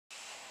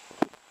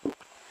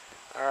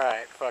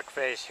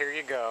fuckface, here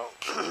you go.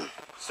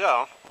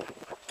 So,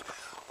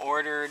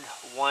 ordered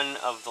one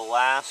of the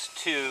last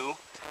two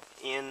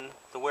in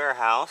the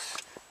warehouse.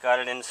 Got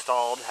it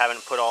installed,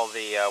 haven't put all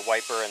the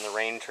wiper and the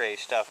rain tray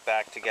stuff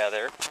back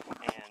together,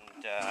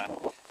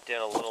 and did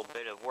a little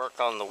bit of work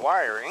on the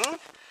wiring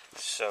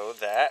so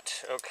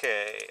that,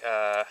 okay,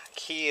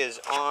 key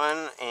is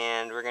on,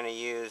 and we're going to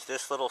use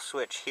this little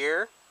switch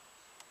here.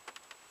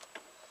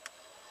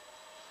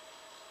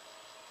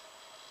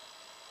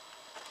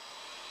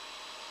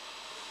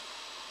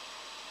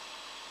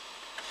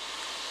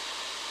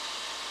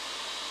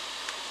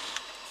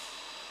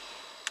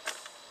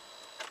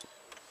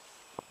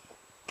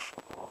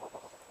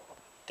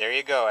 There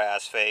you go,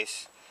 ass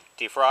face.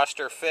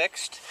 Defroster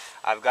fixed.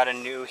 I've got a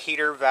new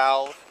heater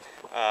valve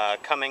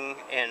coming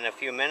in a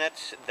few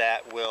minutes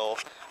that will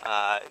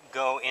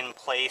go in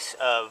place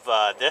of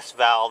this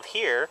valve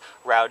here,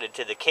 routed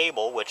to the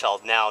cable, which I'll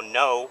now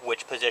know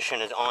which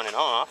position is on and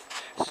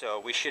off. So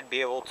we should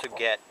be able to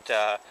get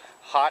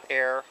hot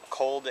air,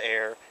 cold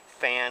air,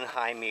 fan,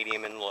 high,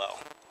 medium, and low.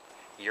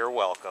 You're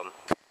welcome.